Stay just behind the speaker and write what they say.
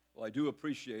Well, I do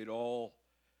appreciate all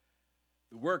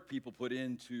the work people put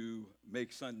in to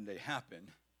make Sunday happen.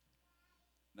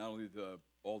 Not only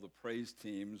all the praise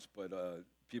teams, but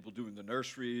people doing the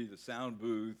nursery, the sound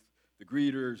booth, the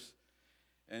greeters,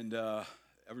 and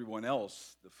everyone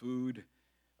else. The food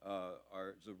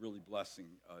is a really blessing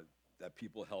that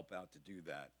people help out to do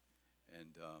that.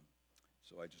 And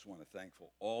so I just want to thank for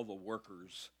all the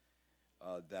workers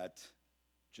that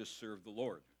just serve the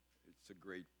Lord. It's a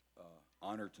great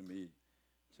honor to me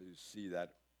to see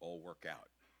that all work out.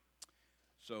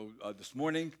 So this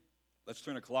morning, let's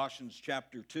turn to Colossians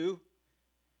chapter 2.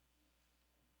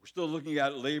 We're still looking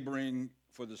at laboring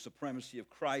for the supremacy of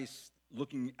Christ,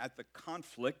 looking at the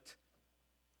conflict.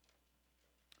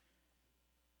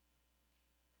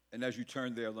 And as you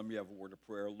turn there, let me have a word of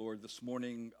prayer. Lord, this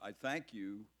morning I thank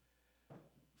you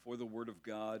for the word of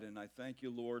God, and I thank you,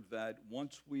 Lord, that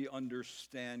once we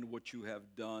understand what you have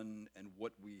done and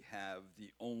what we have,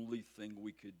 the only thing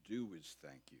we could do is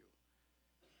thank you.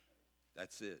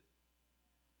 That's it.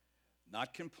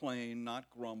 Not complain, not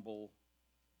grumble,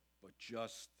 but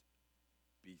just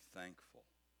be thankful.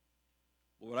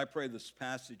 Lord, I pray this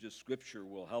passage of Scripture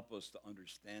will help us to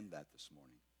understand that this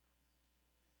morning,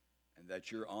 and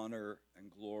that your honor and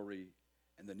glory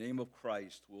and the name of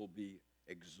Christ will be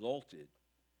exalted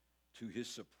to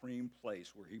his supreme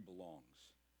place where he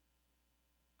belongs,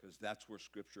 because that's where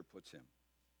Scripture puts him.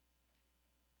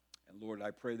 And Lord,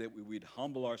 I pray that we would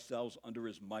humble ourselves under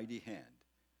his mighty hand,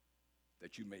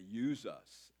 that you may use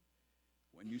us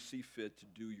when you see fit to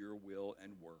do your will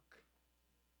and work.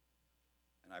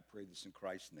 And I pray this in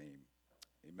Christ's name.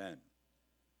 Amen.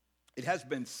 It has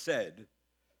been said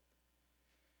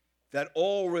that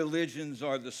all religions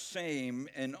are the same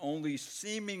and only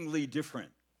seemingly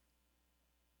different.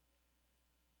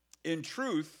 In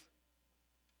truth,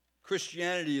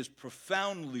 Christianity is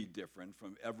profoundly different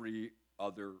from every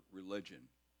other religion,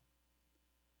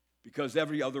 because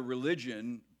every other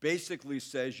religion basically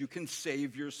says you can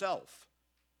save yourself.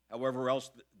 However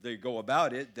else they go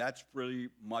about it, that's pretty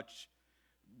much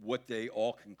what they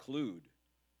all conclude.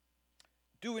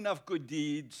 Do enough good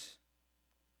deeds,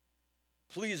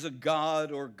 please a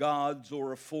god or gods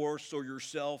or a force or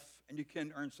yourself, and you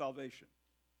can earn salvation.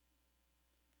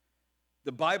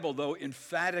 The Bible, though,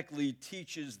 emphatically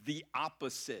teaches the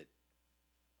opposite.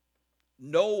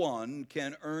 No one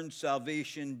can earn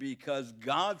salvation because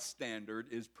God's standard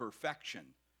is perfection.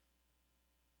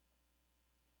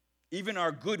 Even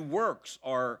our good works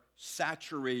are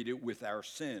saturated with our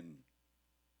sin.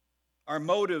 Our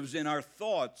motives and our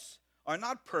thoughts are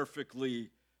not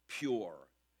perfectly pure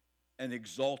and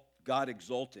God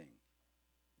exalting.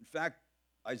 In fact,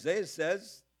 Isaiah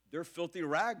says they're filthy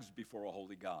rags before a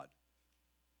holy God.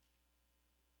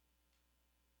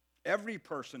 Every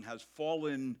person has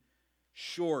fallen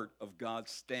short of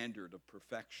God's standard of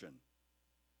perfection.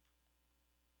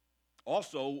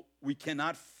 Also, we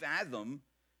cannot fathom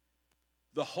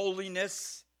the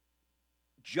holiness,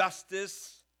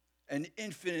 justice, and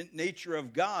infinite nature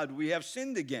of God we have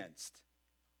sinned against.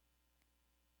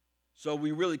 So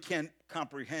we really can't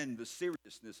comprehend the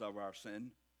seriousness of our sin.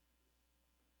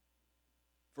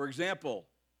 For example,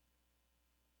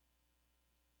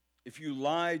 if you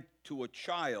lie to a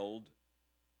child,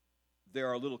 there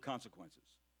are little consequences.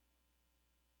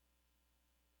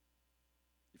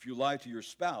 If you lie to your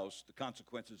spouse, the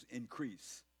consequences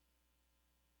increase.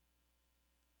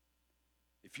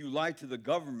 If you lie to the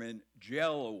government,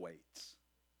 jail awaits.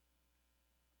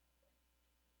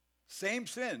 Same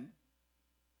sin,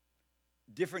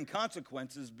 different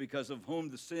consequences because of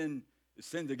whom the sin is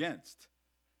sinned against.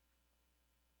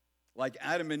 Like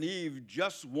Adam and Eve,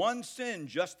 just one sin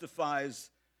justifies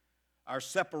our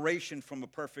separation from a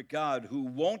perfect God who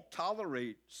won't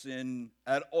tolerate sin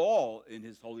at all in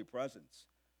his holy presence.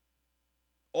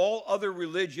 All other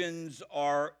religions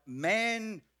are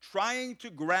man trying to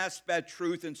grasp at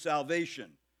truth and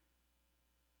salvation.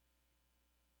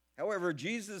 However,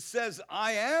 Jesus says,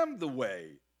 I am the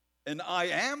way, and I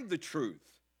am the truth,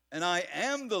 and I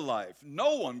am the life.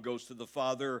 No one goes to the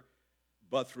Father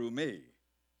but through me.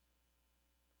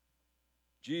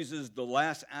 Jesus, the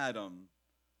last Adam,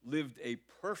 lived a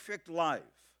perfect life,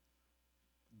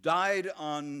 died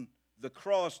on the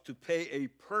cross to pay a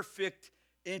perfect,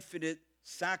 infinite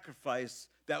sacrifice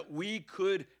that we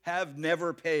could have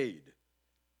never paid.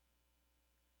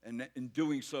 And in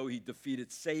doing so, he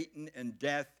defeated Satan and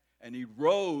death, and he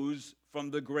rose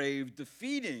from the grave,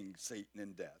 defeating Satan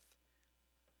and death.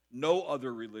 No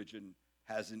other religion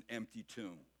has an empty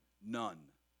tomb. None.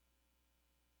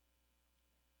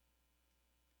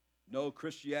 No,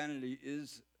 Christianity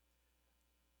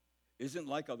isn't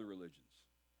like other religions.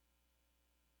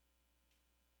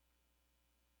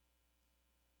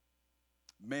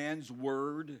 man's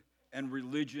word and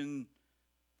religion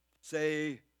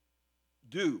say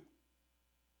do.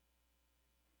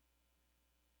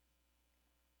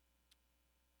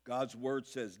 God's word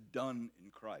says done in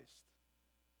Christ.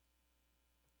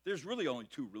 There's really only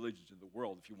two religions in the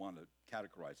world, if you want to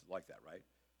categorize it like that, right?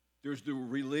 There's the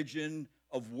religion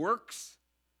of works.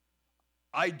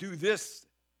 I do this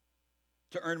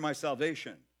to earn my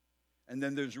salvation. And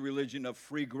then there's a religion of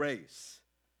free grace.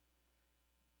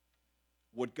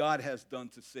 What God has done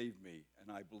to save me,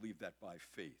 and I believe that by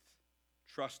faith.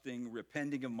 Trusting,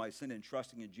 repenting of my sin, and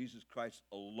trusting in Jesus Christ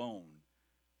alone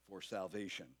for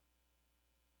salvation.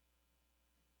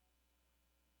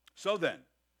 So then,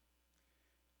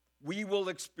 we will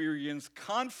experience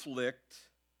conflict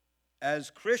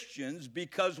as Christians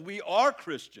because we are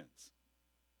Christians.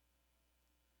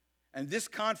 And this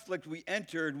conflict we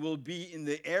entered will be in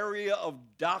the area of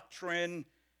doctrine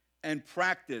and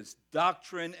practice.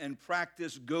 Doctrine and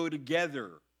practice go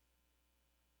together.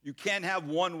 You can't have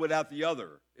one without the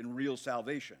other in real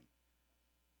salvation.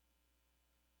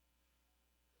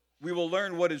 We will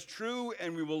learn what is true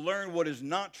and we will learn what is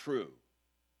not true.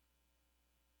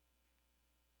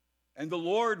 And the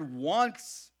Lord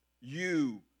wants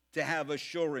you to have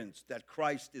assurance that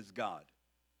Christ is God.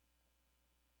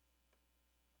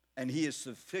 And He is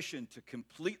sufficient to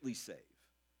completely save.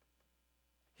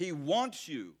 He wants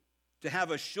you to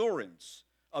have assurance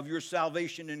of your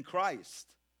salvation in Christ.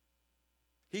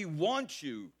 He wants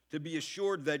you to be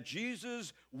assured that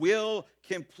Jesus will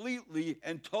completely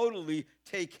and totally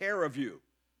take care of you,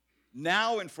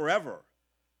 now and forever.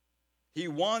 He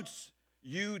wants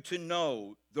you to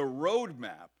know the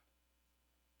roadmap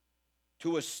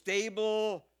to a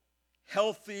stable,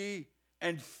 healthy,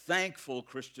 and thankful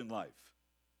Christian life.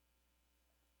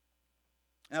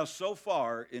 Now, so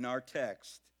far in our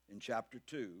text, in chapter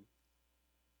 2,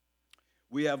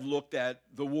 we have looked at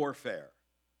the warfare.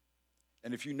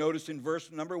 And if you notice in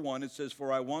verse number 1, it says,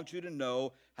 "For I want you to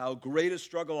know how great a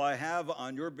struggle I have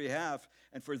on your behalf,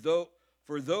 and for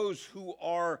those who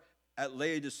are at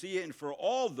Laodicea, and for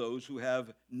all those who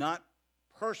have not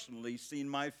personally seen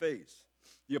my face."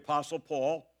 The Apostle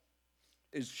Paul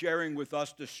is sharing with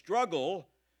us the struggle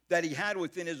that he had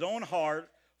within his own heart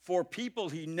for people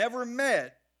he never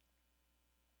met.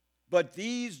 But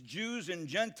these Jews and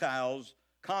Gentiles,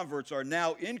 converts, are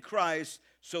now in Christ,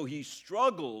 so he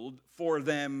struggled for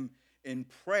them in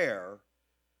prayer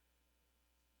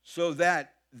so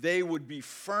that they would be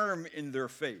firm in their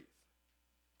faith.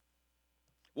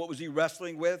 What was he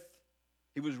wrestling with?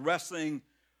 He was wrestling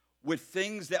with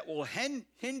things that will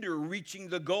hinder reaching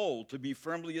the goal to be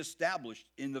firmly established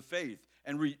in the faith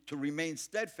and to remain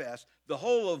steadfast the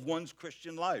whole of one's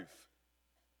Christian life.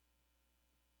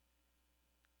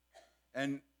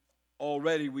 And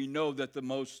already we know that the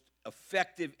most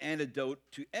effective antidote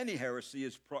to any heresy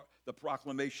is the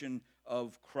proclamation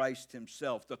of Christ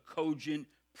himself, the cogent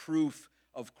proof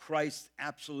of Christ's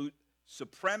absolute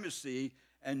supremacy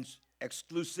and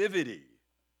exclusivity.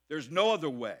 There's no other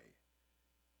way.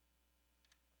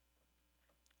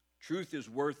 Truth is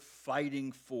worth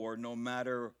fighting for no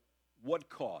matter what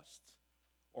cost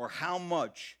or how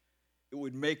much it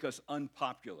would make us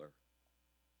unpopular.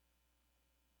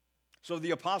 So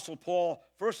the Apostle Paul,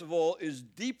 first of all, is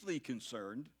deeply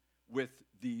concerned with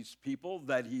these people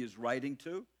that he is writing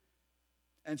to.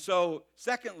 And so,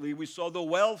 secondly, we saw the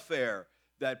welfare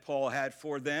that Paul had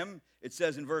for them. It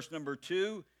says in verse number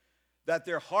 2, that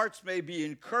their hearts may be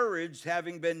encouraged,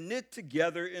 having been knit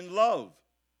together in love.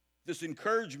 This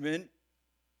encouragement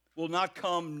will not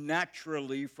come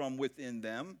naturally from within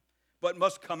them, but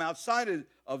must come outside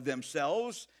of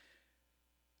themselves.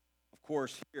 Of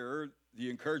course, here, the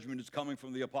encouragement is coming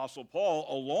from the Apostle Paul,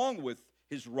 along with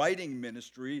his writing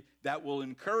ministry that will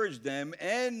encourage them,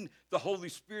 and the Holy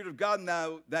Spirit of God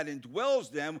now that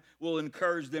indwells them will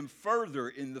encourage them further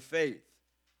in the faith.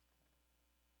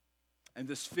 And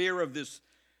the sphere of this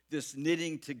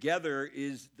knitting together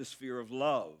is the sphere of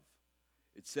love.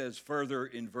 It says further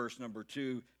in verse number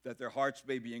 2 that their hearts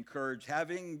may be encouraged,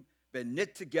 having been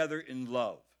knit together in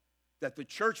love. That the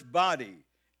church body,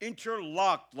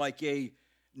 interlocked like a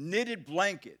knitted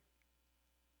blanket.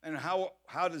 And how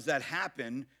does that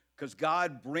happen? Because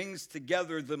God brings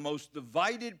together the most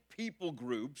divided people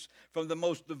groups from the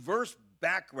most diverse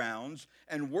backgrounds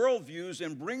and worldviews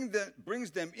and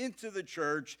brings them into the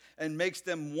church and makes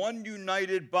them one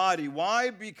united body.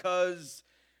 Why? Because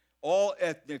all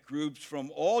ethnic groups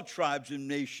from all tribes and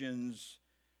nations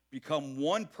become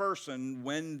one person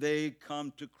when they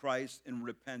come to Christ in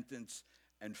repentance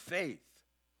and faith.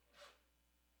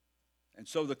 And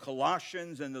so the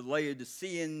Colossians and the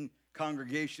Laodicean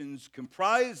congregations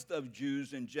comprised of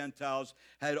Jews and Gentiles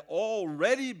had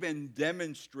already been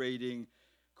demonstrating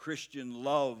Christian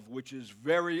love, which is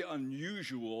very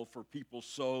unusual for people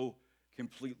so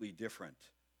completely different.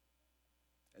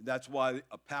 And that's why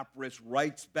Epaphras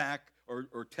writes back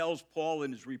or tells Paul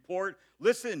in his report,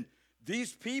 listen,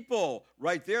 these people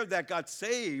right there that got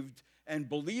saved and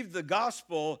believed the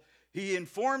gospel, he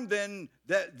informed them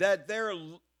that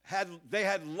they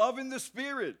had love in the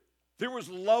Spirit. There was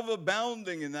love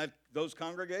abounding in those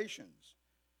congregations.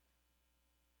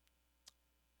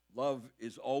 Love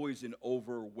is always an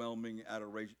overwhelming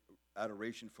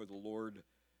adoration for the Lord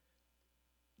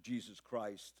Jesus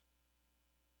Christ.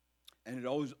 And it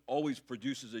always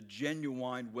produces a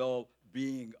genuine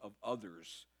well-being of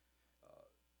others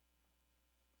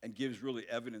and gives really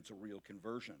evidence of real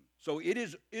conversion. So it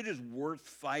is worth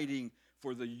fighting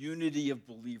for the unity of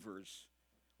believers,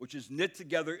 which is knit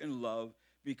together in love,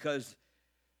 because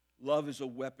love is a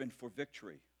weapon for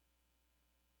victory,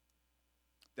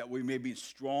 that we may be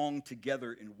strong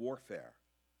together in warfare.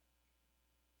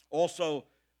 Also,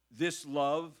 this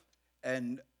love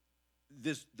and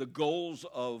the goals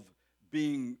of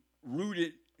being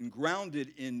rooted and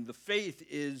grounded in the faith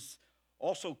is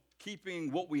also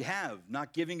keeping what we have,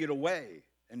 not giving it away.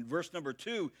 In verse number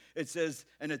 2, it says,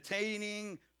 and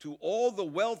attaining to all the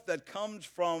wealth that comes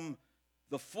from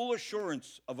the full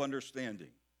assurance of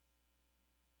understanding.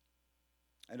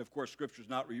 And of course, Scripture is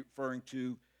not referring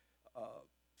to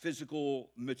physical,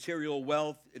 material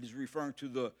wealth. It is referring to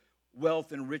the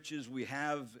wealth and riches we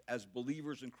have as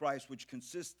believers in Christ, which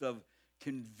consist of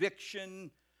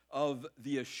conviction of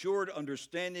the assured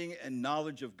understanding and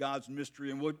knowledge of God's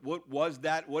mystery. And what was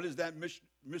that? What is that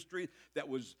mystery that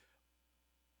was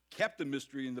kept a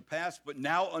mystery in the past, but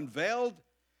now unveiled?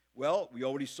 Well, we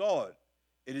already saw it.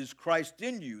 It is Christ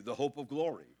in you, the hope of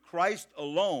glory. Christ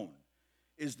alone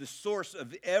is the source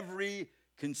of every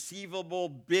conceivable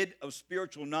bit of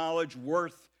spiritual knowledge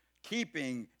worth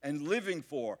keeping and living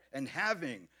for and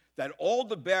having, that all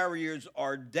the barriers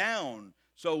are down.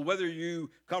 So whether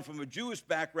you come from a Jewish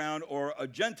background or a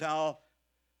Gentile,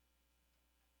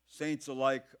 saints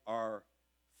alike are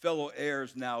fellow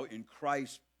heirs now in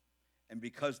Christ, and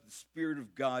because the Spirit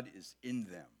of God is in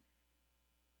them.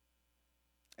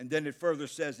 And then it further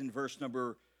says in verse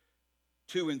number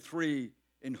 2 and 3,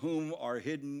 in whom are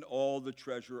hidden all the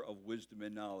treasure of wisdom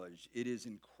and knowledge. It is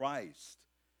in Christ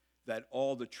that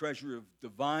all the treasure of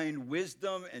divine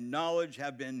wisdom and knowledge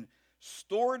have been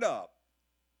stored up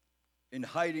in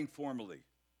hiding formerly,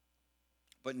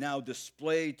 but now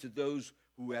displayed to those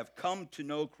who have come to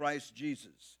know Christ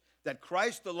Jesus. That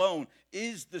Christ alone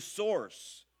is the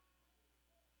source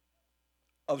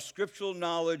of scriptural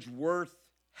knowledge worth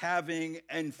having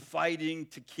and fighting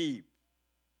to keep.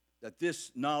 That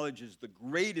this knowledge is the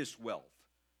greatest wealth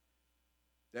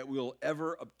that we'll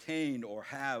ever obtain or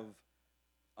have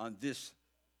on this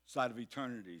side of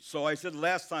eternity. So I said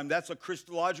last time, that's a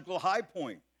Christological high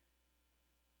point.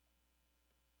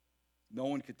 No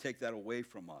one could take that away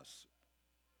from us.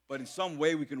 But in some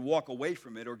way we can walk away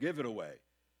from it or give it away.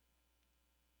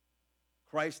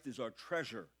 Christ is our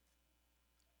treasure.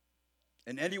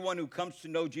 And anyone who comes to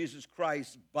know Jesus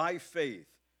Christ by faith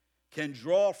can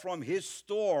draw from his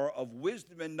store of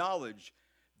wisdom and knowledge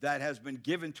that has been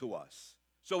given to us.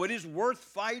 So it is worth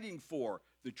fighting for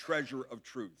the treasure of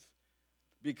truth,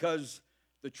 because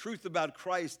the truth about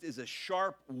Christ is a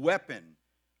sharp weapon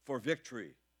for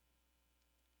victory.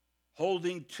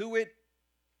 Holding to it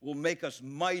will make us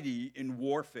mighty in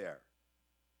warfare.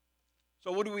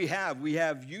 So what do we have? We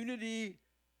have unity,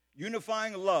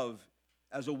 unifying love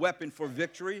as a weapon for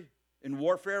victory in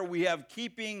warfare. We have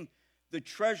keeping the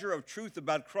treasure of truth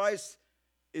about Christ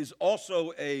is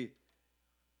also a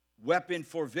weapon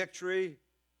for victory.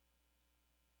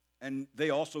 And they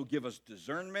also give us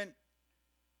discernment,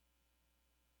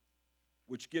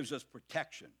 which gives us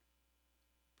protection.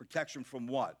 Protection from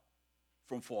what?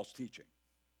 From false teaching.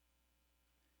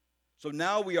 So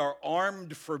now we are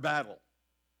armed for battle.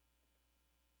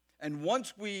 And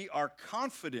once we are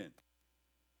confident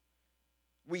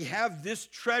we have this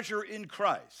treasure in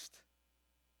Christ,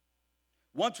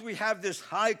 once we have this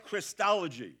high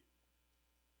Christology,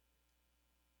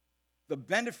 the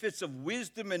benefits of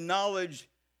wisdom and knowledge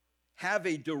have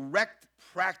a direct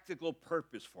practical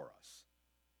purpose for us.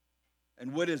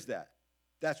 And what is that?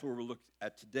 That's what we'll look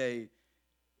at today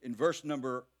in verse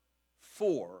number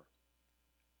 4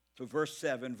 to verse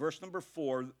 7. Verse number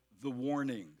 4, the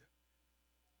warning.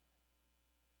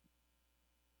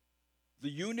 The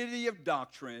unity of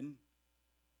doctrine,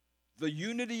 the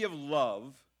unity of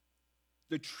love,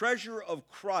 the treasure of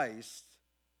Christ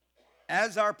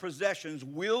as our possessions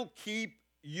will keep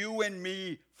you and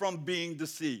me from being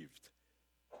deceived.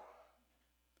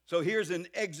 So here's an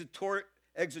exhortative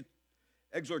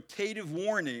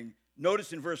warning.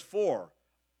 Notice in verse 4,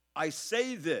 I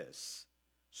say this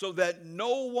so that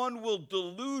no one will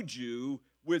delude you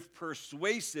with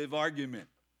persuasive argument.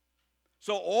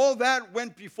 So all that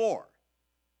went before.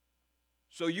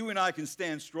 So you and I can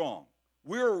stand strong.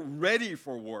 We're ready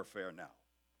for warfare now.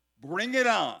 Bring it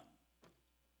on.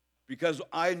 Because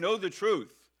I know the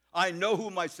truth. I know who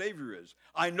my Savior is.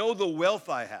 I know the wealth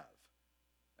I have.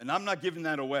 And I'm not giving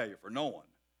that away for no one.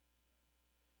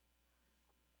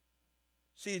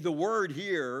 See, the word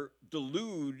here,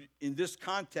 delude, in this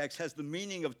context, has the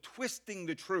meaning of twisting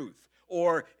the truth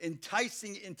or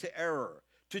enticing into error,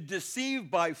 to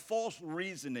deceive by false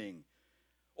reasoning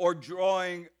or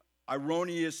drawing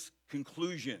erroneous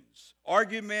conclusions,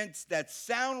 arguments that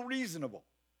sound reasonable,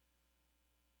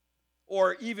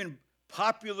 or even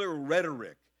popular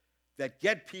rhetoric that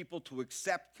get people to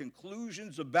accept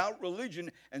conclusions about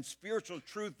religion and spiritual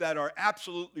truth that are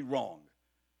absolutely wrong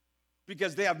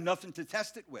because they have nothing to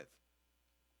test it with.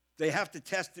 They have to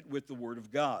test it with the Word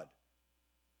of God.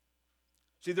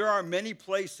 See, there are many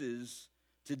places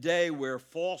today where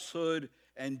falsehood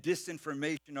and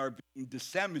disinformation are being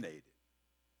disseminated.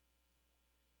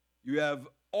 You have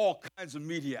all kinds of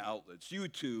media outlets,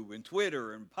 YouTube and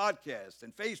Twitter and podcasts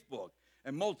and Facebook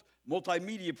and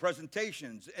multimedia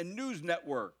presentations and news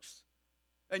networks,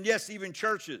 and yes, even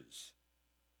churches.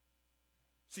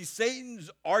 See,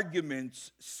 Satan's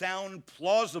arguments sound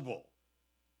plausible.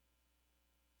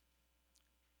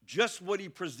 Just what he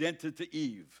presented to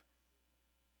Eve.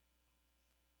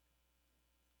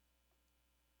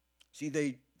 See,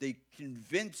 they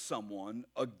convince someone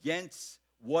against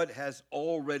what has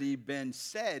already been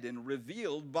said and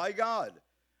revealed by God.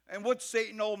 And what's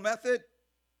Satan's old method?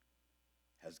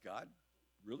 Has God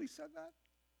really said that?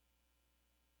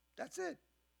 That's it.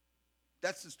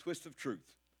 That's his twist of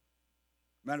truth.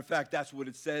 Matter of fact, that's what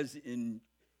it says in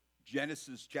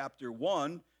Genesis chapter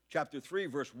 3,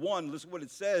 verse 1. Listen what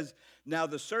it says. Now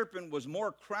the serpent was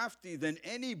more crafty than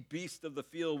any beast of the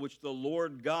field which the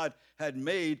Lord God had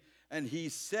made. And he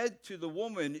said to the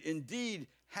woman, indeed,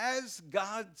 has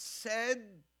God said,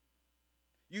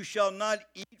 you shall not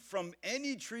eat from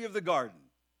any tree of the garden?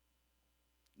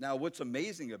 Now, what's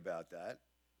amazing about that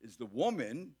is the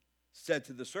woman said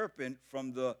to the serpent,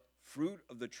 from the fruit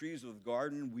of the trees of the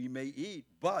garden we may eat,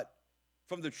 but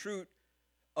from the fruit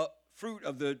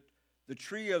of the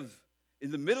tree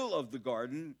in the middle of the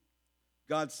garden,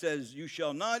 God says, you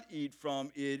shall not eat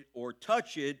from it or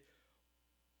touch it,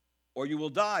 or you will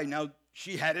die. Now,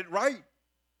 she had it right.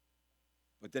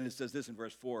 But then it says this in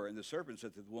verse 4, and the serpent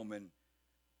said to the woman,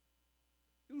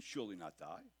 you'll surely not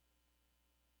die.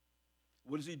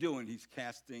 What is he doing? He's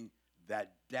casting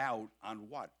that doubt on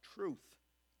what? Truth.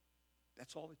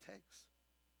 That's all it takes.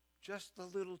 Just a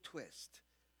little twist.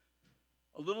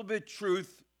 A little bit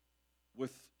truth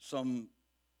with some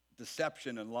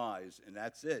deception and lies, and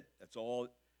that's it. That's all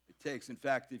it takes. In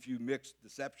fact, if you mix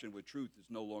deception with truth, it's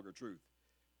no longer truth.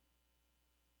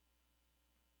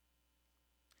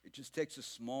 It just takes a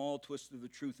small twist of the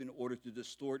truth in order to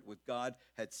distort what God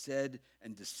had said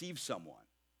and deceive someone.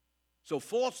 So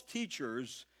false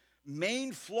teachers'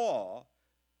 main flaw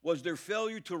was their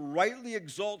failure to rightly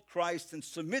exalt Christ and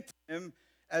submit to him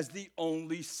as the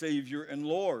only Savior and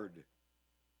Lord.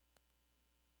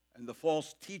 And the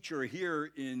false teacher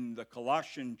here in the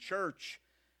Colossian church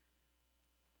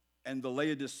and the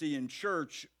Laodicean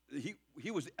church,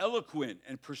 he was eloquent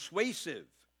and persuasive.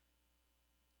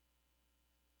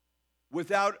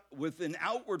 With an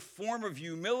outward form of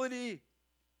humility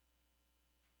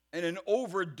and an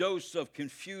overdose of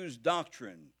confused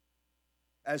doctrine,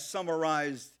 as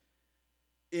summarized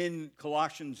in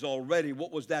Colossians already.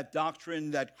 What was that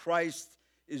doctrine? That Christ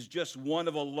is just one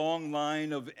of a long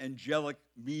line of angelic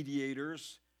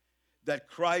mediators, that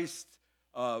Christ,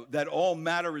 that all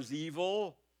matter is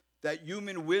evil, that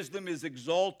human wisdom is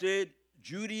exalted,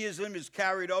 Judaism is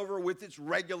carried over with its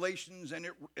regulations and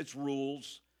its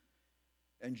rules.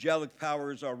 Angelic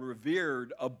powers are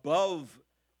revered above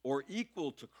or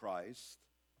equal to Christ,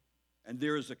 and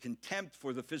there is a contempt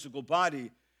for the physical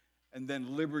body, and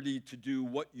then liberty to do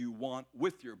what you want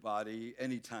with your body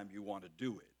anytime you want to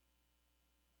do it.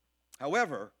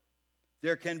 However,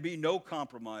 there can be no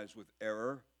compromise with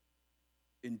error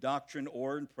in doctrine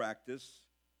or in practice,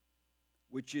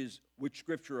 which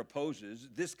Scripture opposes.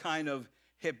 This kind of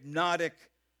hypnotic,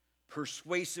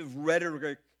 persuasive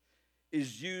rhetoric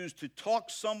is used to talk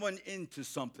someone into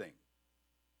something.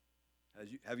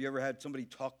 Have you ever had somebody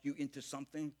talk you into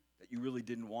something that you really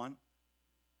didn't want?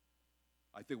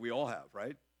 I think we all have,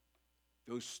 right?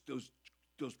 Those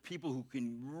those people who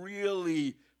can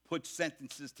really put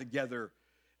sentences together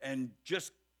and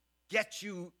just get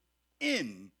you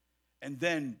in, and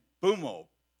then, boom-o,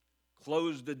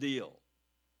 close the deal.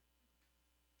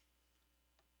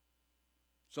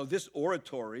 So this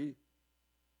oratory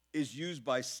is used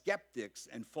by skeptics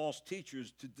and false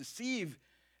teachers to deceive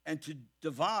and to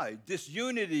divide.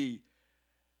 Disunity,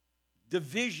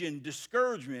 division,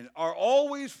 discouragement are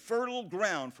always fertile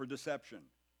ground for deception.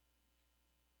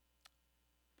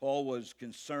 Paul was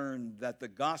concerned that the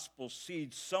gospel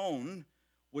seed sown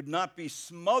would not be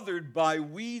smothered by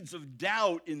weeds of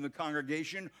doubt in the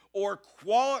congregation or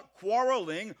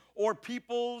quarreling or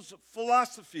people's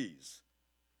philosophies.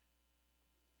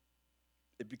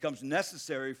 It becomes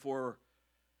necessary for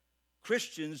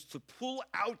Christians to pull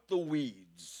out the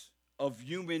weeds of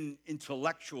human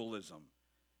intellectualism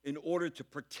in order to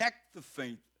protect the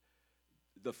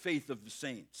faith of the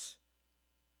saints.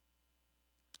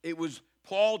 It was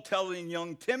Paul telling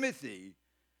young Timothy,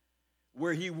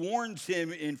 where he warns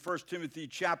him in 1 Timothy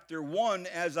chapter 1,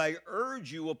 as I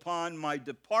urge you upon my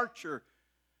departure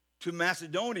to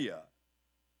Macedonia,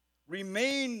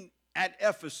 remain at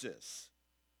Ephesus,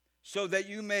 so that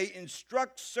you may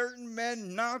instruct certain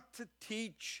men not to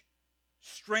teach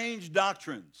strange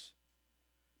doctrines,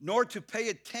 nor to pay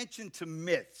attention to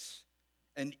myths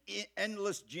and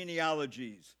endless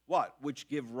genealogies, which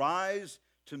give rise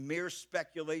to mere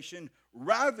speculation,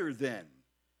 rather than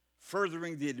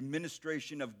furthering the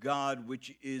administration of God,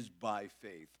 which is by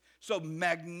faith. So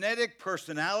magnetic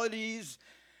personalities,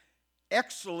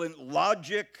 excellent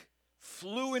logic,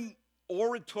 fluent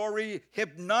oratory,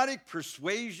 hypnotic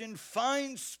persuasion,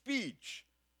 fine speech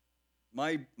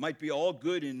might be all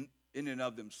good in and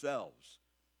of themselves.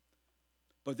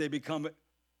 But they become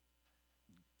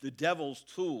the devil's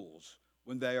tools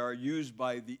when they are used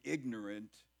by the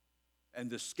ignorant and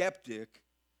the skeptic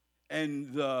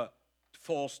and the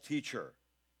false teacher.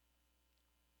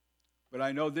 But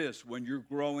I know this, when you're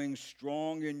growing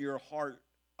strong in your heart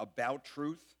about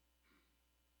truth,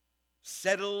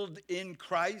 settled in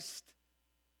Christ,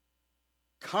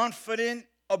 confident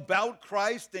about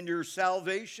Christ and your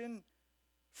salvation,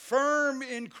 firm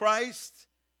in Christ,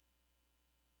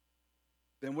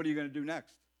 then what are you going to do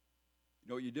next? You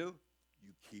know what you do?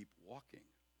 You keep walking.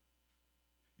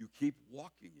 You keep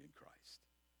walking in Christ.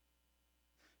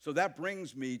 So that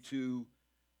brings me to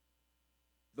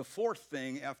the fourth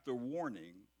thing after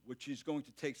warning, which is going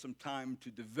to take some time to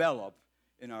develop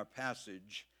in our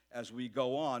passage as we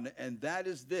go on, and that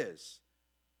is this: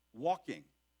 walking.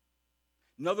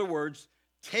 In other words,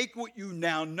 take what you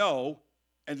now know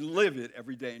and live it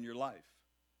every day in your life.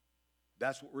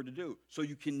 That's what we're to do. So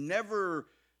you can never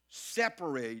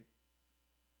separate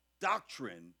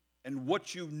doctrine and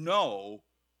what you know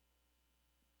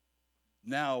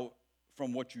now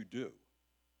from what you do,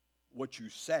 what you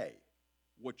say,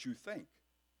 what you think.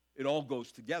 It all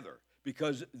goes together,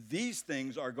 because these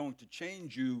things are going to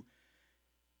change you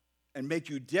and make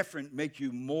you different, make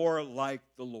you more like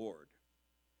the Lord.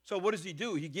 So what does he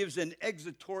do? He gives an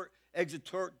exhortative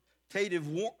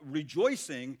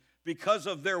rejoicing because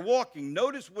of their walking.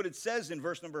 Notice what it says in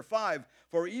verse number 5.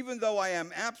 For even though I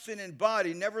am absent in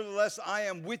body, nevertheless I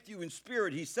am with you in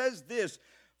spirit. He says this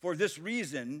for this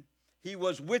reason: he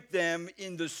was with them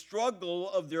in the struggle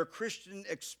of their Christian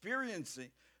experience,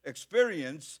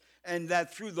 and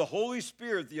that through the Holy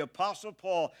Spirit, the Apostle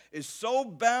Paul is so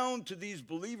bound to these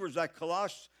believers at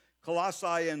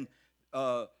Colossae and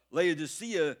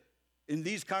Laodicea, in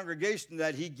these congregations,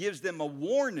 that he gives them a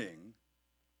warning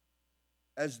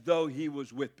as though he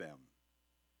was with them.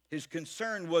 His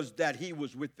concern was that he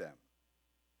was with them.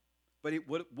 But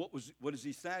what does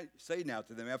he say now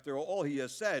to them? After all he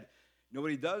has said, you know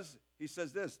what he does? He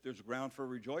says this: there's ground for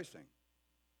rejoicing.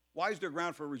 Why is there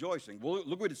ground for rejoicing? Well,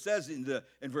 look what it says in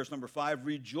verse number 5.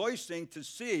 Rejoicing to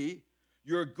see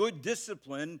your good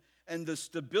discipline and the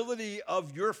stability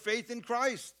of your faith in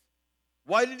Christ.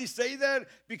 Why did he say that?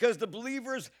 Because the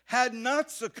believers had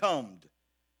not succumbed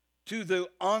to the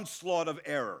onslaught of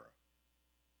error.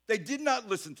 They did not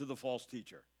listen to the false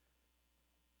teacher.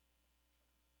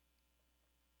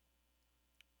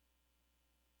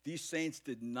 These saints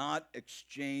did not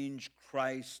exchange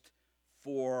Christ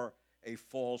for a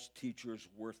false teacher's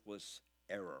worthless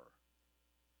error.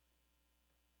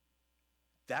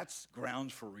 That's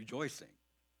grounds for rejoicing.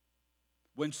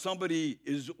 When somebody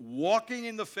is walking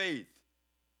in the faith,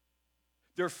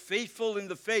 they're faithful in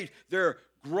the faith, they're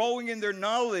growing in their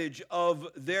knowledge of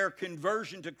their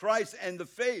conversion to Christ and the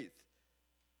faith,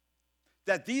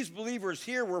 that these believers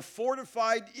here were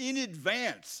fortified in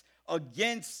advance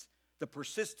against the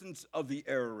persistence of the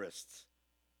errorists.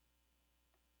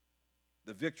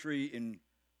 The victory in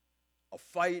a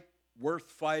fight worth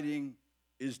fighting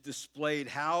is displayed.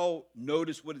 How?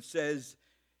 Notice what it says,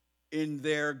 in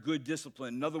their good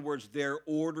discipline. In other words, their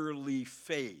orderly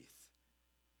faith.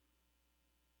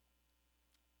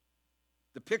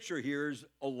 The picture here is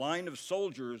a line of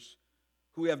soldiers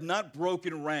who have not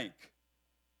broken rank.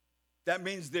 That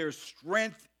means there's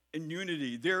strength and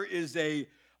unity. There is a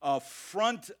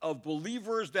front of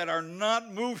believers that are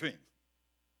not moving.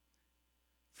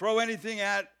 Throw anything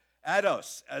at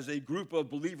us as a group of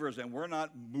believers and we're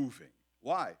not moving.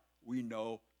 Why? We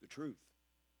know the truth.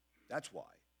 That's why.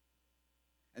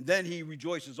 And then he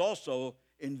rejoices also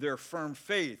in their firm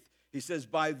faith. He says,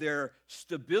 by their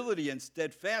stability and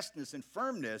steadfastness and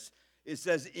firmness, it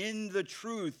says, in the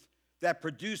truth that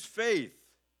produced faith.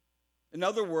 In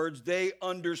other words, they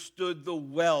understood the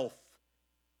wealth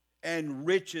and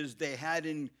riches they had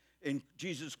in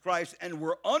Jesus Christ and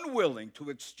were unwilling to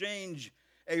exchange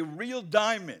a real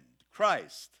diamond,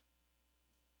 Christ,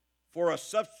 for a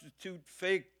substitute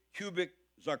fake cubic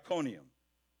zirconium.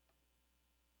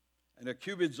 And a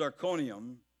cubic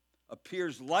zirconium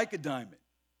appears like a diamond,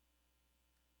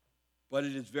 but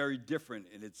it is very different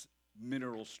in its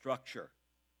mineral structure.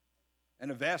 And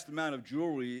a vast amount of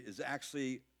jewelry is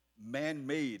actually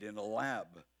man-made in a lab.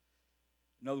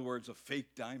 In other words, a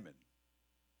fake diamond.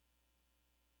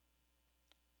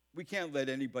 We can't let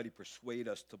anybody persuade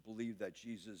us to believe that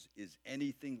Jesus is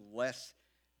anything less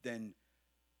than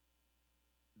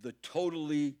the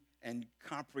totally and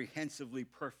comprehensively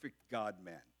perfect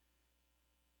God-man.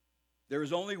 There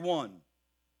is only one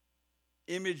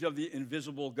image of the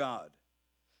invisible God,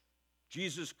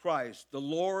 Jesus Christ, the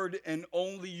Lord and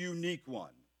only unique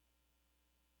one.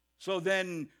 So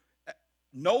then,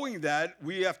 knowing that,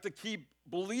 we have to keep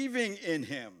believing in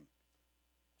him.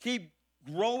 Keep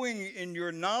growing in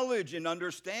your knowledge and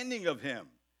understanding of him.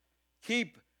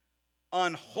 Keep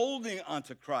on holding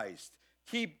onto Christ.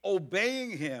 Keep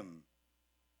obeying him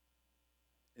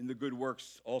in the good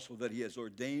works also that he has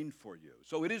ordained for you.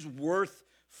 So it is worth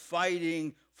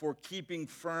fighting for keeping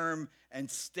firm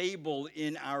and stable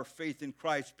in our faith in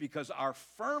Christ, because our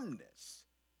firmness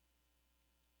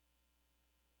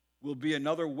will be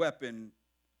another weapon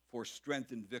for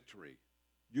strength and victory.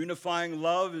 Unifying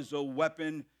love is a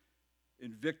weapon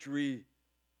in victory,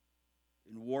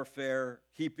 in warfare.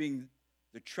 Keeping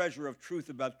the treasure of truth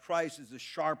about Christ is a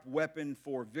sharp weapon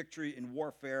for victory in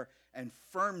warfare. And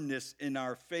firmness in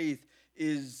our faith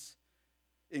is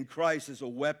in Christ is a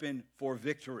weapon for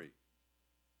victory.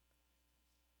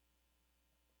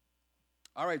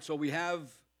 All right, so we have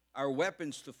our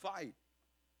weapons to fight.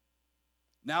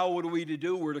 Now what are we to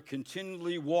do? We're to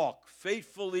continually walk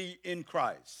faithfully in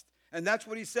Christ. And that's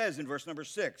what he says in verse number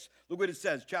 6. Look what it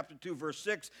says, chapter 2, verse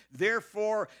 6.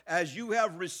 Therefore, as you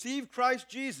have received Christ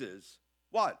Jesus,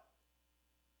 what?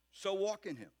 So walk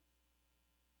in him.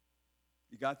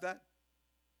 You got that?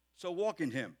 So walk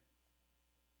in him.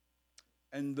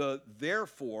 And the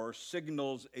therefore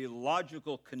signals a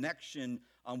logical connection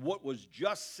on what was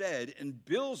just said and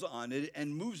builds on it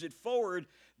and moves it forward,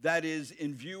 that is,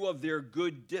 in view of their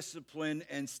good discipline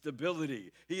and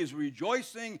stability. He is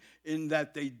rejoicing in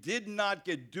that they did not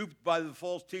get duped by the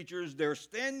false teachers. They're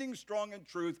standing strong in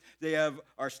truth. They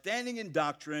are standing in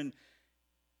doctrine.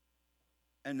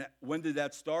 And when did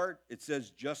that start? It says,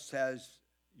 just as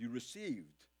you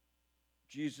received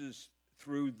Jesus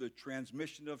through the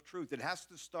transmission of truth. It has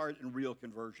to start in real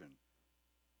conversion.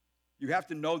 You have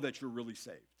to know that you're really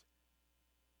saved,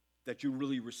 that you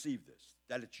really received this,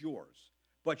 that it's yours.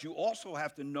 But you also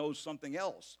have to know something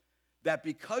else, that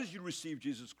because you received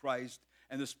Jesus Christ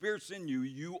and the Spirit's in you,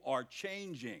 you are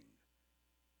changing.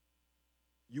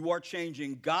 You are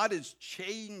changing. God is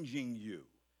changing you.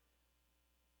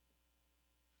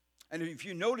 And if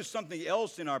you notice something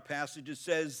else in our passage, it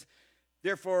says,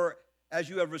 therefore, as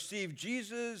you have received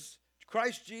Jesus,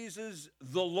 Christ Jesus,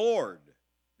 the Lord.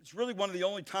 It's really one of the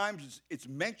only times it's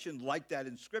mentioned like that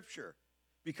in Scripture,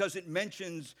 because it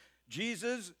mentions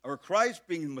Jesus or Christ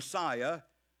being Messiah.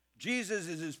 Jesus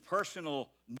is his personal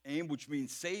name, which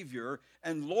means Savior,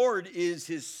 and Lord is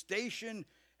his station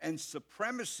and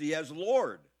supremacy as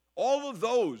Lord. All of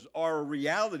those are a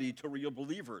reality to real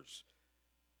believers.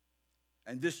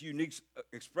 And this unique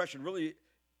expression really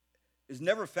is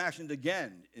never fashioned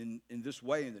again in this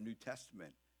way in the New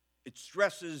Testament. It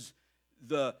stresses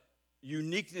the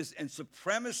uniqueness and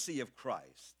supremacy of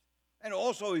Christ. And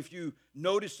also, if you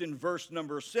notice in verse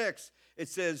number 6, it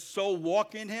says, so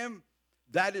walk in him.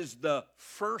 That is the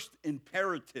first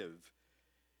imperative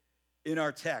in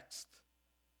our text.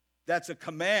 That's a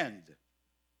command,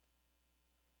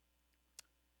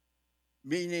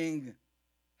 meaning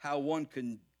how one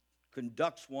can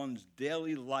conducts one's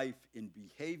daily life in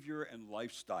behavior and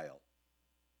lifestyle.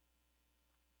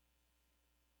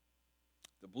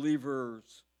 The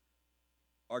believers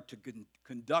are to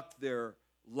conduct their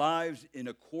lives in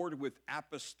accord with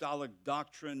apostolic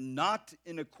doctrine, not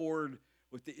in accord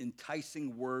with the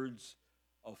enticing words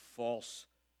of false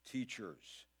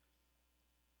teachers.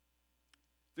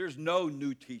 There's no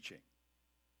new teaching.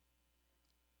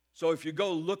 So if you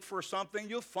go look for something,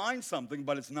 you'll find something,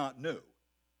 but it's not new.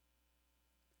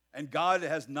 And God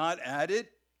has not added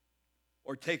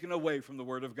or taken away from the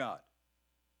Word of God.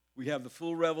 We have the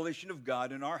full revelation of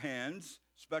God in our hands,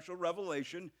 special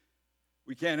revelation.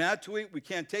 We can't add to it. We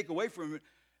can't take away from it.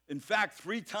 In fact,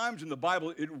 3 times in the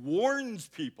Bible, it warns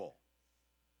people.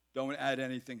 Don't add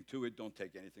anything to it. Don't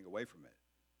take anything away from it.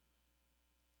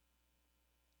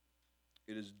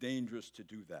 It is dangerous to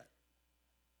do that.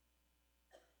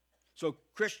 So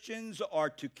Christians are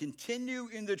to continue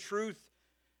in the truth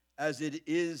as it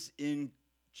is in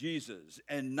Jesus,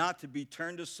 and not to be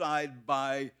turned aside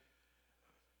by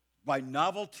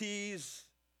novelties,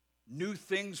 new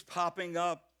things popping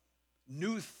up,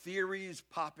 new theories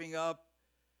popping up,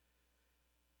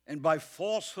 and by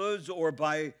falsehoods or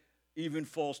by even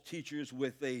false teachers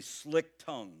with a slick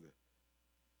tongue.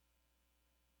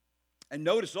 And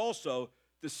notice also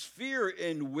the sphere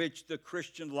in which the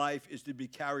Christian life is to be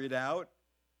carried out.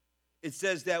 It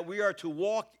says that we are to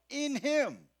walk in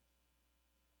Him.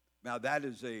 Now that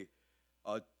is a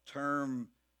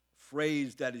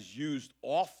phrase that is used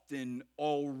often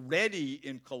already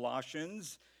in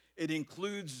Colossians. It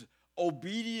includes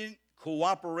obedient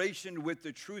cooperation with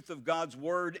the truth of God's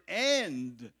word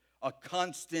and a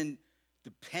constant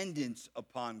dependence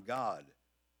upon God.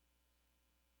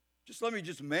 Let me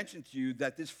mention to you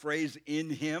that this phrase, in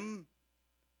Him,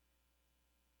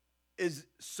 is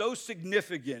so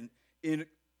significant in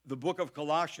the book of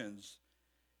Colossians.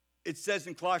 It says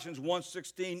in Colossians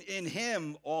 1:16, in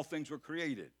Him all things were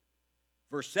created.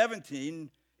 Verse 17,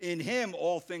 in Him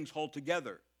all things hold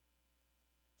together.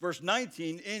 Verse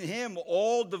 19, in Him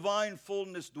all divine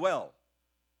fullness dwell.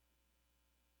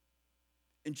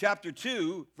 In chapter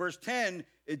 2, verse 10,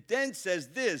 it then says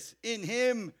this, in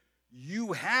Him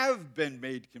you have been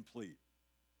made complete.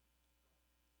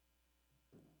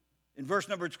 In verse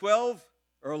number 12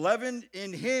 or 11,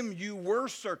 in Him you were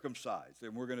circumcised.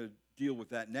 And we're going to deal with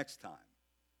that next time.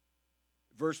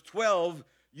 Verse 12,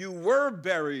 you were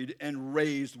buried and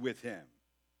raised with Him.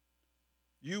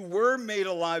 You were made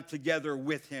alive together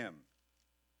with Him.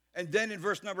 And then in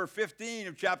verse number 15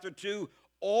 of chapter 2,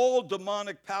 all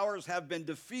demonic powers have been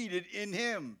defeated in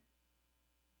Him.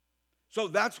 So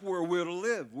that's where we're to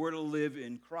live. We're to live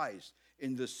in Christ,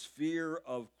 in the sphere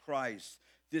of Christ.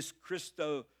 This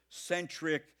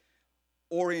Christocentric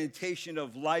orientation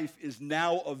of life is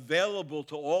now available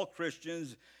to all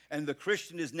Christians, and the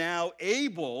Christian is now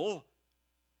able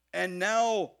and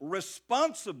now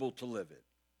responsible to live it.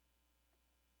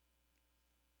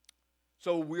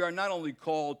 So we are not only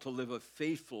called to live a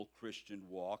faithful Christian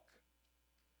walk,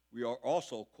 we are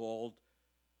also called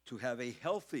to have a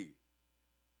healthy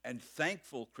and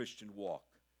thankful Christian walk.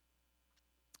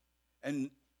 And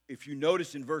if you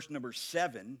notice in verse number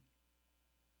 7,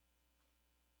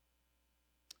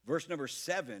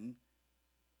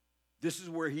 this is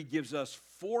where he gives us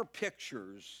 4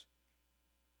 pictures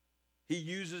he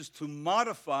uses to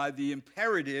modify the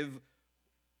imperative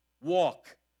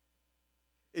walk.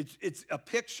 It's a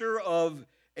picture of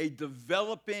a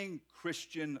developing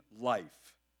Christian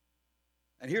life.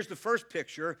 And here's the first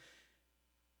picture.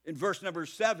 In verse number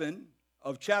 7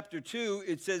 of chapter 2,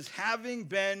 it says, having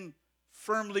been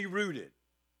firmly rooted.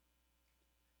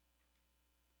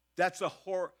 That's a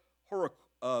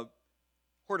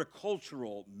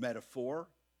horticultural metaphor.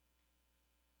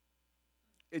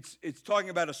 It's talking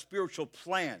about a spiritual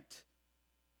plant.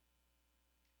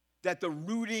 That the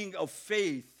rooting of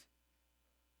faith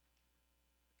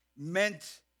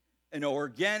meant an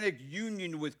organic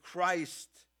union with Christ,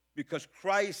 because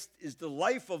Christ is the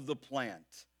life of the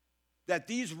plant. That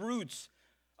these roots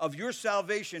of your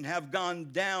salvation have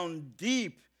gone down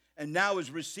deep and now is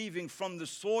receiving from the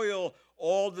soil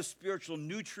all the spiritual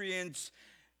nutrients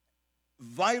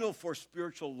vital for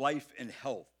spiritual life and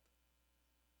health.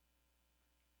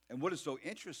 And what is so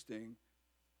interesting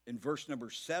in verse number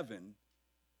 7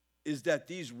 is that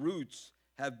these roots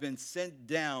have been sent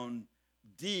down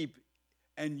deep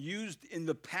and used in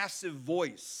the passive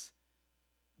voice.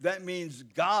 That means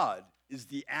God is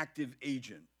the active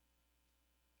agent.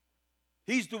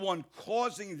 He's the one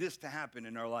causing this to happen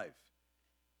in our life.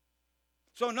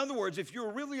 So in other words, if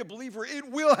you're really a believer, it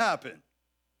will happen.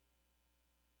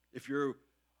 If you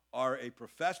are a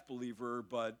professed believer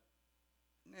but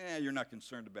you're not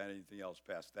concerned about anything else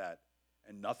past that,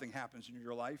 and nothing happens in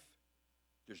your life,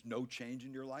 there's no change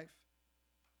in your life,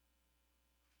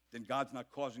 then God's not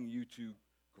causing you to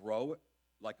grow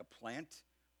like a plant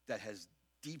that has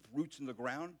deep roots in the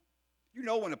ground. You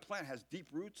know when a plant has deep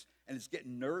roots and it's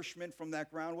getting nourishment from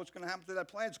that ground, what's going to happen to that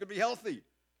plant? It's going to be healthy.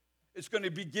 It's going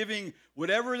to be giving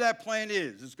whatever that plant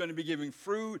is. It's going to be giving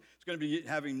fruit. It's going to be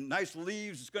having nice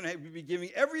leaves. It's going to be giving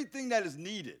everything that is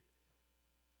needed.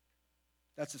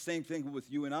 That's the same thing with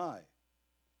you and I.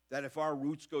 That if our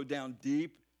roots go down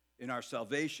deep in our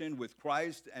salvation with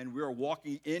Christ and we're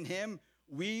walking in him,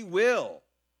 we will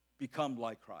become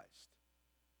like Christ.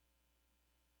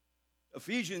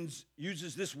 Ephesians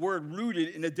uses this word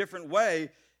rooted in a different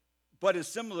way, but a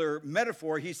similar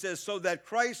metaphor. He says, so that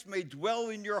Christ may dwell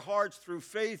in your hearts through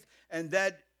faith, and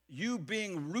that you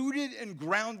being rooted and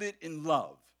grounded in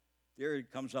love. There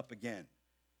it comes up again.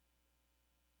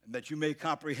 And that you may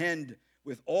comprehend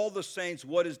with all the saints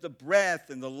what is the breadth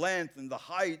and the length and the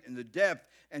height and the depth,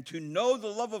 and to know the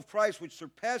love of Christ which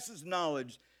surpasses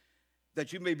knowledge,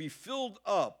 that you may be filled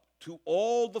up to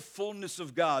all the fullness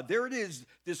of God. There it is,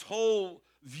 this whole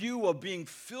view of being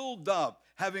filled up,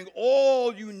 having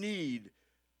all you need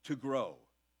to grow.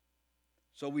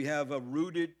 So we have a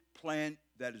rooted plant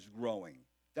that is growing.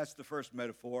 That's the first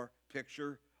metaphor,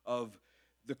 picture of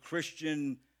the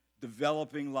Christian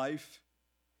developing life.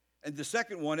 And the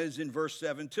second one is in verse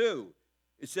 7 too.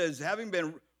 It says, having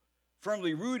been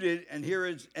firmly rooted, and here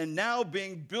is, and now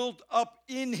being built up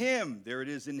in him. There it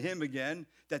is, in him again,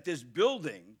 that this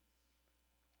building,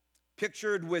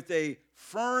 pictured with a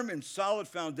firm and solid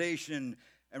foundation,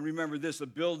 and remember this, a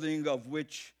building of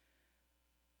which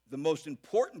the most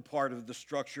important part of the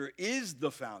structure is the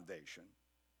foundation,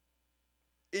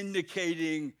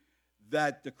 indicating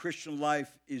that the Christian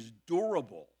life is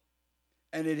durable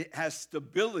and it has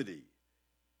stability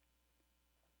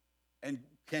and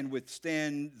can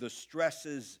withstand the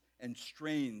stresses and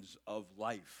strains of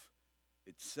life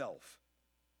itself.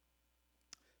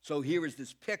 So here is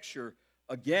this picture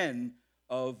again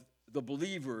of the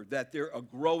believer, that they're a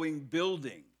growing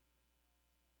building.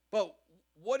 But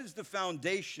what is the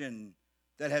foundation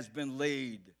that has been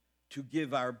laid to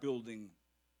give our building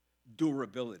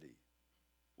durability?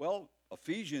 Well,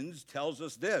 Ephesians tells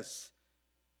us this.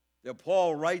 That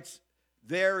Paul writes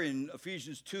there in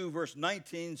Ephesians 2, verse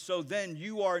 19, so then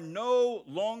you are no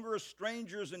longer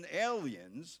strangers and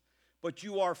aliens, but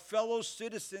you are fellow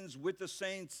citizens with the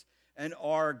saints and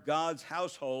are God's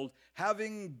household,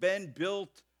 having been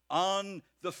built on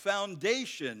the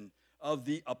foundation of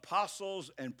the apostles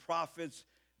and prophets,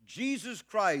 Jesus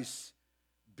Christ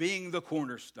being the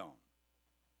cornerstone.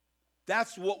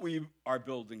 That's what we are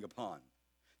building upon.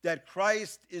 That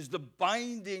Christ is the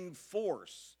binding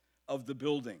force of the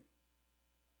building.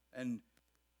 And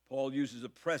Paul uses a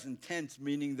present tense,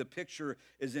 meaning the picture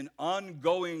is an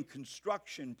ongoing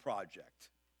construction project.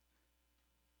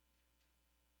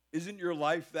 Isn't your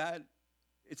life that?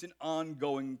 It's an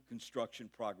ongoing construction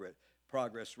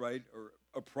progress, right? Or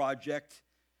a project.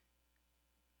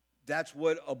 That's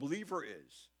what a believer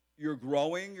is. You're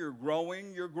growing, you're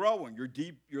growing, you're growing. You're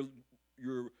deep, your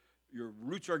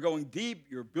roots are going deep,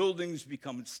 your buildings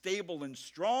become stable and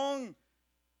strong.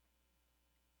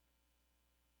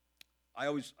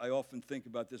 I often think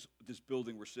about this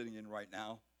building we're sitting in right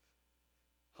now.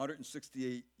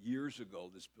 168 years ago,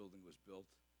 this building was built.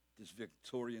 This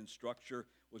Victorian structure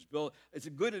was built. It's a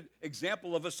good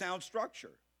example of a sound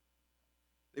structure.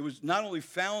 It was not only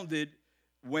founded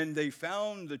when they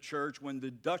found the church, when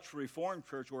the Dutch Reformed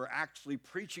Church were actually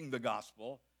preaching the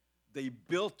gospel, they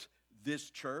built this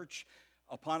church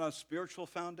upon a spiritual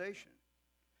foundation.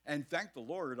 And thank the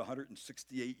Lord,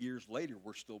 168 years later,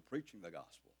 we're still preaching the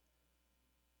gospel.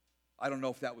 I don't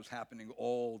know if that was happening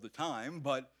all the time,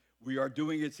 but we are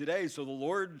doing it today. So the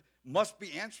Lord must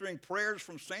be answering prayers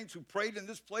from saints who prayed in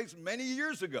this place many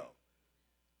years ago.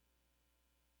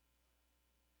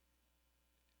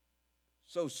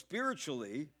 So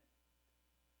spiritually,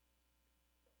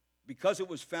 because it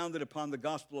was founded upon the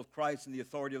gospel of Christ and the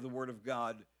authority of the Word of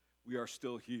God, we are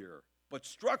still here. But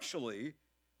structurally,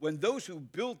 when those who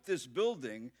built this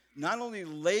building not only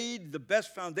laid the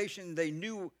best foundation they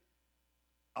knew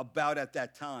about at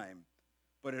that time,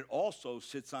 but it also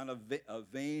sits on a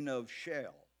vein of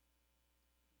shale.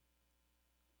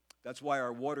 That's why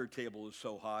our water table is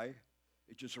so high.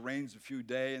 It just rains a few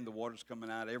days and the water's coming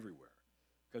out everywhere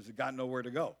because it got nowhere to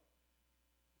go.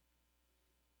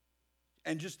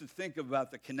 And just to think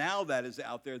about the canal that is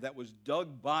out there that was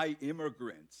dug by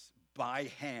immigrants by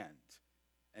hand,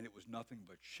 and it was nothing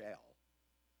but shale.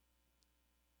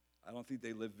 I don't think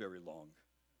they lived very long.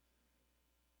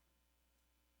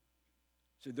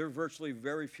 So there are virtually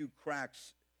very few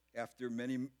cracks after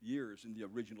many years in the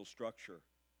original structure.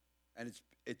 And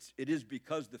it is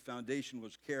because the foundation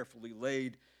was carefully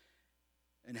laid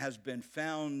and has been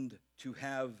found to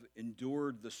have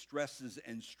endured the stresses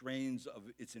and strains of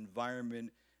its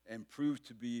environment and proved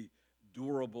to be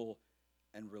durable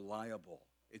and reliable.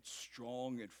 It's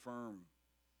strong and firm.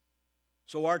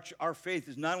 So our faith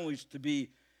is not only to be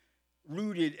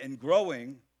rooted and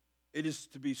growing, it is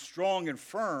to be strong and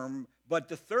firm. But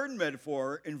the third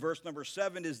metaphor in verse number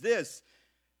 7 is this.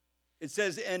 It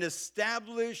says, and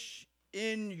establish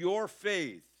in your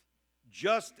faith,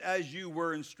 just as you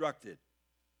were instructed.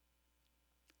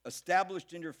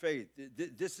 Established in your faith.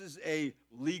 This is a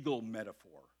legal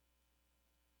metaphor.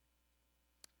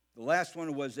 The last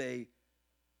one was a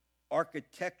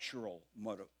architectural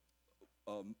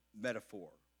metaphor.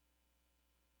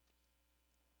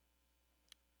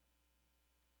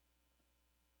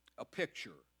 A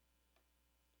picture.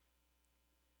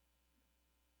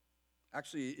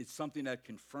 Actually, it's something that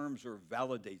confirms or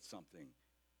validates something.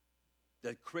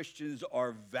 That Christians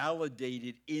are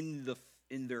validated in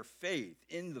their faith,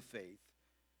 in the faith.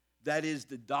 That is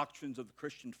the doctrines of the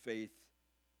Christian faith.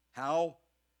 How?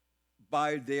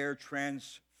 By their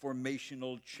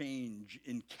transformational change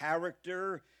in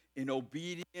character, in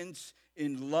obedience,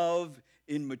 in love,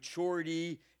 in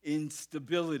maturity, in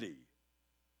stability.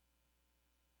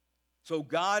 So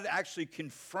God actually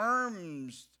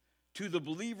confirms to the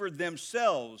believer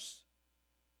themselves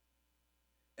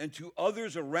and to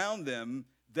others around them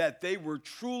that they were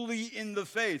truly in the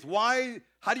faith. Why?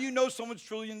 How do you know someone's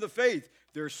truly in the faith?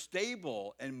 They're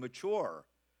stable and mature.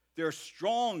 They're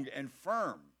strong and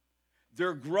firm.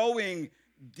 They're growing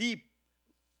deep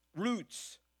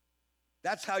roots.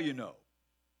 That's how you know.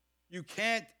 You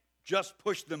can't just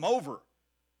push them over.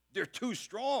 They're too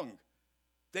strong.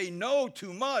 They know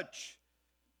too much.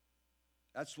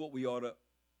 That's what we want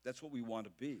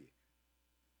to be.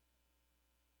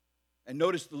 And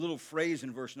notice the little phrase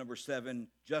in verse number 7,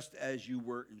 just as you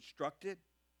were instructed,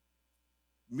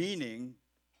 meaning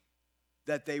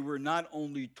that they were not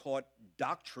only taught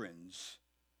doctrines,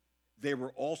 they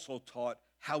were also taught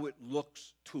how it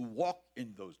looks to walk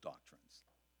in those doctrines.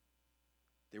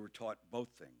 They were taught both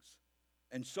things.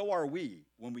 And so are we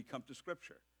when we come to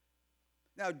Scripture.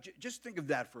 Now, just think of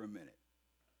that for a minute.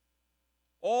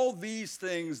 All these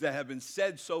things that have been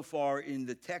said so far in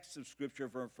the text of Scripture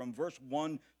from verse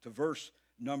 1 to verse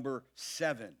number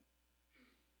 7,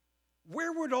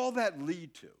 where would all that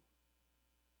lead to?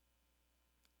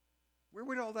 Where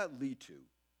would all that lead to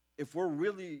if we're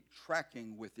really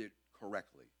tracking with it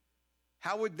correctly?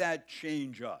 How would that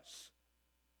change us?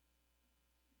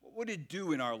 What would it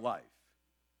do in our life?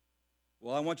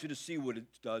 Well, I want you to see what it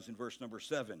does in verse number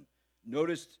 7.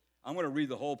 Notice, I'm going to read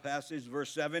the whole passage,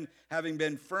 verse 7. Having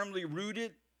been firmly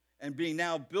rooted and being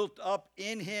now built up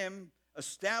in him,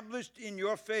 established in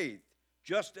your faith,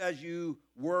 just as you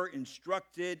were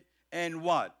instructed, and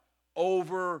what?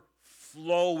 Overflowing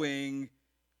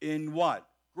in what?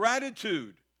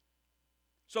 Gratitude.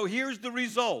 So here's the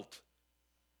result.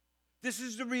 This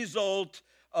is the result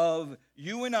of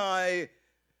you and I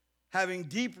having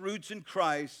deep roots in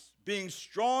Christ, being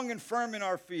strong and firm in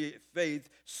our faith,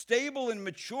 stable and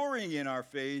maturing in our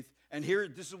faith. And here,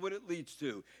 this is what it leads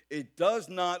to. It does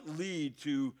not lead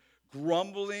to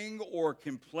grumbling or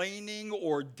complaining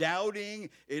or doubting.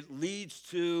 It leads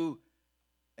to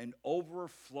an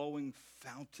overflowing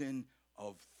fountain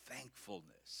of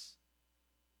thankfulness.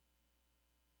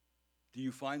 Do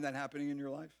you find that happening in your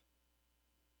life?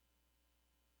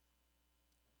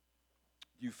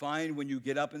 Do you find when you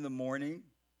get up in the morning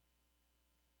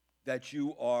that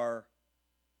you are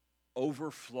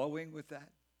overflowing with that?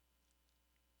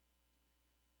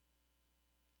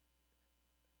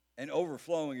 And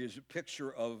overflowing is a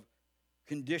picture of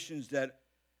conditions that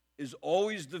is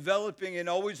always developing and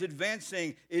always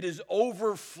advancing. It is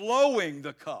overflowing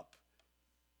the cup.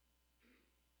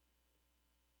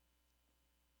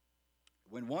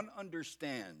 When one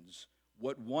understands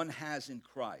what one has in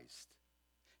Christ,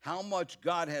 how much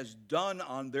God has done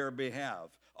on their behalf,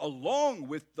 along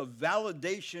with the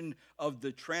validation of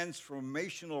the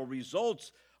transformational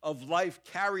results of life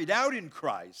carried out in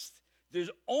Christ,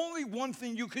 there's only one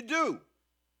thing you could do.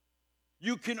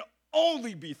 You can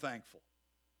only be thankful.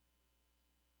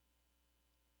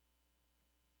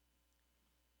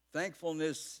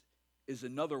 Thankfulness is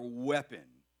another weapon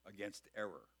against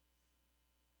error.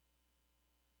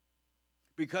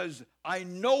 Because I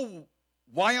know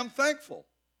why I'm thankful.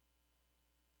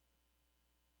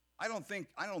 I don't think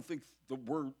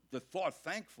the thought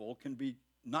thankful can be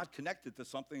not connected to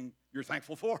something you're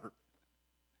thankful for.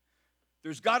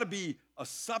 There's got to be a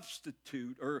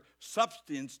substitute or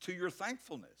substance to your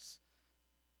thankfulness.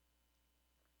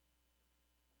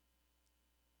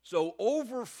 So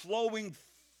overflowing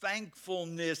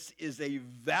thankfulness is a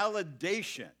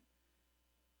validation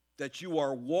that you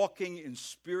are walking in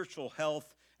spiritual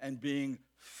health and being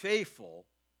faithful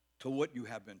to what you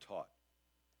have been taught.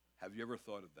 Have you ever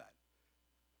thought of that?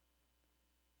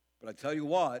 But I tell you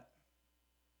what,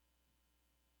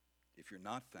 if you're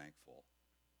not thankful,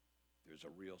 there's a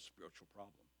real spiritual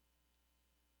problem.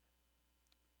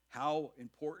 How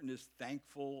important is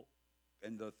thankful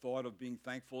and the thought of being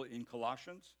thankful in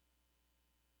Colossians?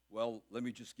 Well, let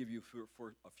me just give you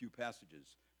for a few passages.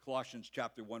 Colossians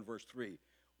chapter 1, verse 3.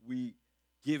 We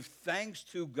give thanks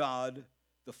to God,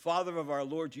 the Father of our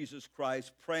Lord Jesus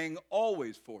Christ, praying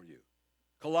always for you.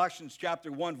 Colossians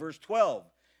chapter 1, verse 12.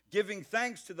 Giving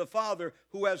thanks to the Father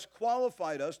who has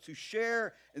qualified us to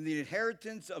share in the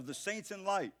inheritance of the saints in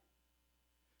light.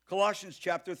 Colossians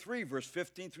chapter 3, verse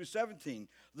 15 through 17.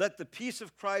 Let the peace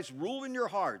of Christ rule in your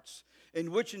hearts,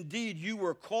 in which indeed you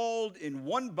were called in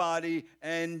one body,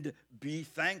 and be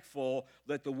thankful.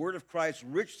 Let the word of Christ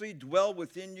richly dwell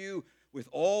within you with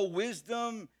all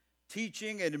wisdom,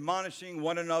 teaching and admonishing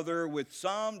one another with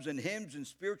psalms and hymns and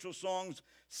spiritual songs,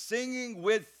 singing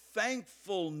with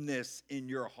thankfulness in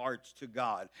your hearts to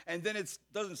God. And then it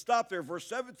doesn't stop there. Verse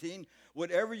 17,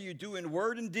 whatever you do in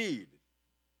word and deed,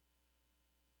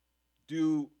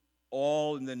 do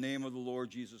all in the name of the Lord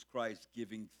Jesus Christ,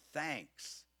 giving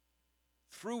thanks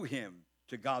through him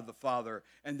to God the Father.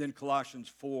 And then Colossians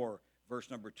 4,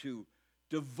 verse number 2,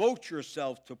 devote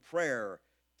yourself to prayer.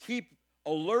 Keep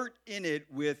alert in it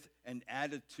with an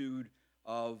attitude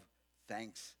of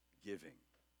thanksgiving.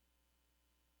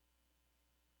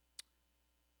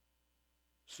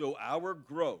 So our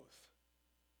growth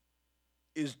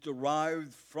is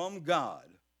derived from God,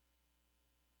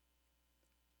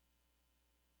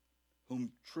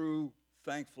 whom true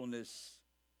thankfulness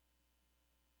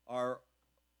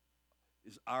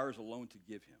is ours alone to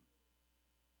give him.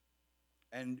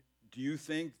 And do you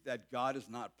think that God is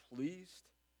not pleased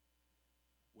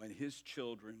when his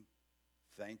children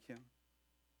thank him?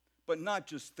 But not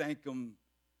just thank him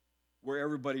where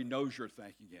everybody knows you're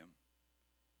thanking him.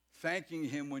 Thanking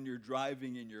him when you're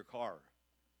driving in your car.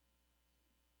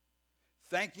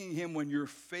 Thanking him when you're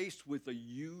faced with a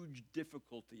huge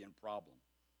difficulty and problem.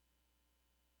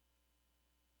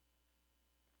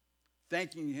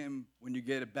 Thanking him when you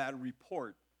get a bad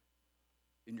report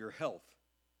in your health,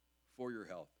 for your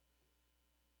health.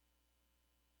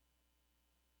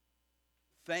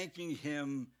 Thanking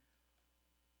him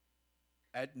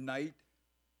at night.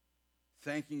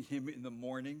 Thanking him in the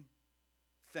morning.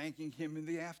 Thanking him in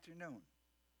the afternoon.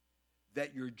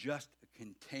 That you're just a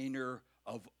container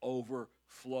of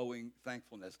overflowing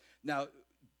thankfulness. Now,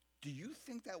 do you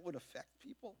think that would affect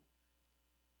people?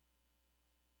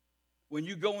 When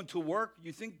you go into work,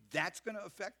 you think that's going to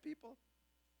affect people?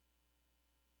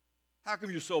 How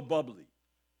come you're so bubbly?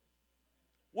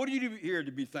 What are you here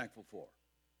to be thankful for?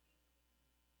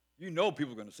 You know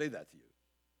people are going to say that to you.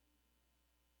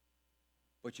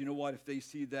 But you know what? If they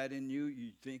see that in you,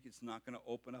 you think it's not going to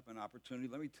open up an opportunity.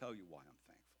 Let me tell you why I'm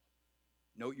thankful.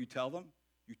 Know what you tell them?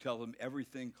 You tell them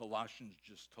everything Colossians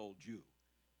just told you.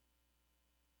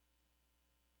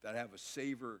 That I have a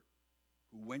Savior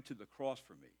who went to the cross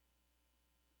for me,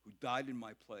 who died in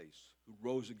my place, who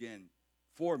rose again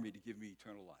for me to give me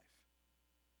eternal life.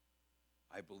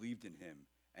 I believed in him,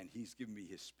 and he's given me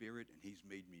his Spirit, and he's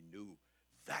made me new.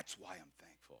 That's why I'm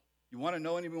thankful. You want to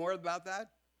know any more about that?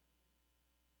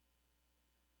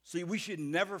 See, we should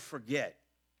never forget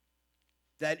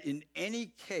that in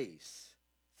any case,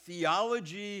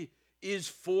 theology is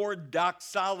for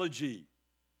doxology.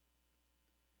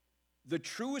 The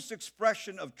truest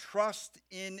expression of trust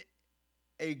in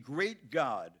a great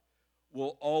God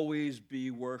will always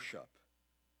be worship.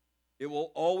 It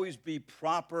will always be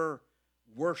proper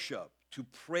worship to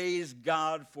praise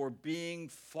God for being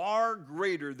far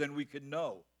greater than we could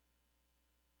know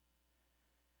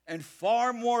and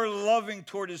far more loving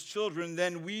toward his children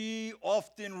than we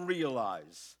often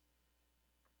realize.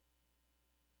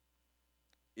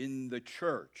 In the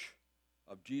church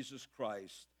of Jesus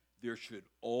Christ, there should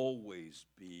always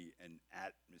be an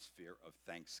atmosphere of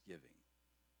thanksgiving.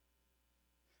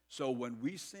 So when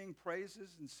we sing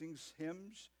praises and sing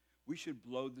hymns, we should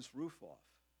blow this roof off.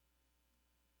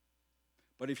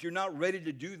 But if you're not ready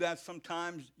to do that,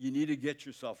 sometimes you need to get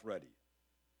yourself ready.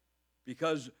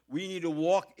 Because we need to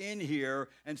walk in here,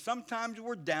 and sometimes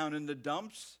we're down in the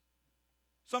dumps.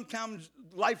 Sometimes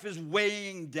life is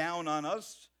weighing down on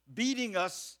us, beating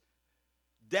us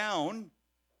down,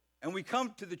 and we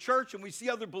come to the church and we see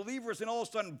other believers, and all of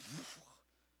a sudden,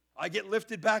 I get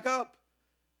lifted back up.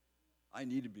 I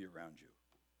need to be around you.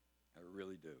 I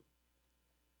really do.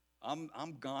 I'm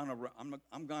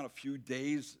gone a few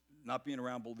days not being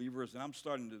around believers, and I'm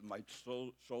starting to, my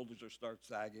shoulders are start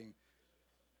sagging.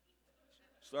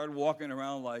 Started walking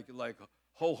around like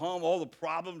ho-hum. All the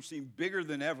problems seem bigger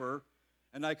than ever.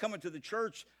 And I come into the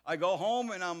church, I go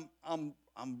home, and I'm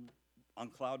on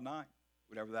cloud 9,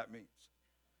 whatever that means.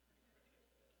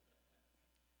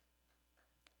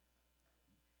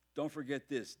 Don't forget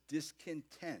this: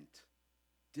 discontentment,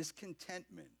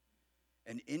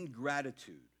 and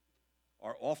ingratitude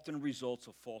are often results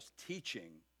of false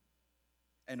teaching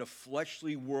and a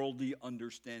fleshly, worldly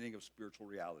understanding of spiritual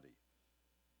reality.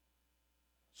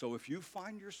 So if you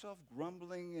find yourself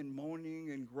grumbling and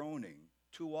moaning and groaning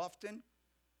too often,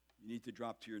 you need to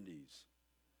drop to your knees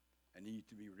and you need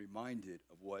to be reminded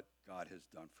of what God has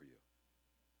done for you,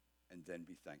 and then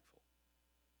be thankful.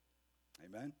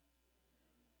 Amen?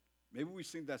 Maybe we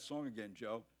sing that song again,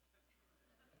 Joe.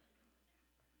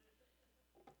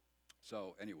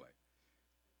 So anyway,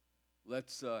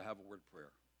 let's have a word of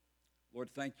prayer. Lord,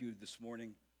 thank you this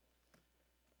morning.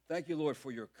 Thank you, Lord,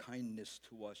 for your kindness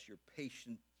to us, your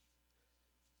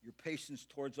patience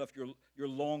towards us, your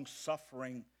long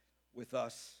suffering with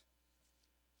us.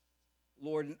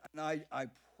 Lord, and I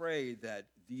pray that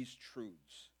these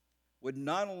truths would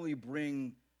not only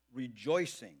bring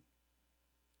rejoicing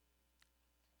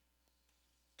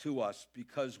to us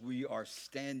because we are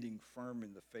standing firm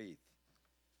in the faith,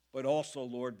 but also,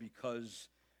 Lord, because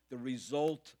the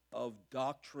result of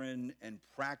doctrine and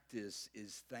practice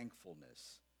is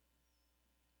thankfulness.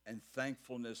 And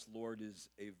thankfulness, Lord, is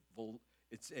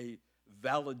it's a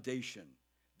validation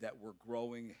that we're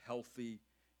growing healthy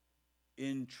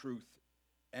in truth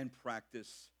and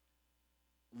practice,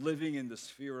 living in the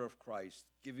sphere of Christ,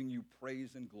 giving you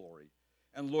praise and glory.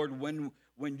 And Lord, when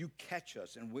you catch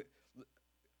us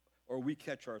or we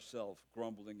catch ourselves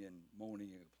grumbling and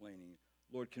moaning and complaining,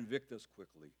 Lord, convict us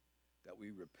quickly that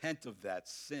we repent of that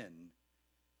sin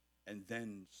and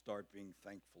then start being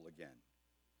thankful again.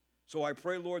 So I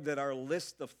pray, Lord, that our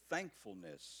list of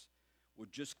thankfulness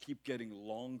would just keep getting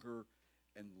longer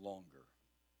and longer.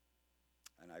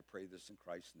 And I pray this in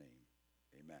Christ's name.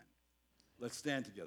 Amen. Let's stand together.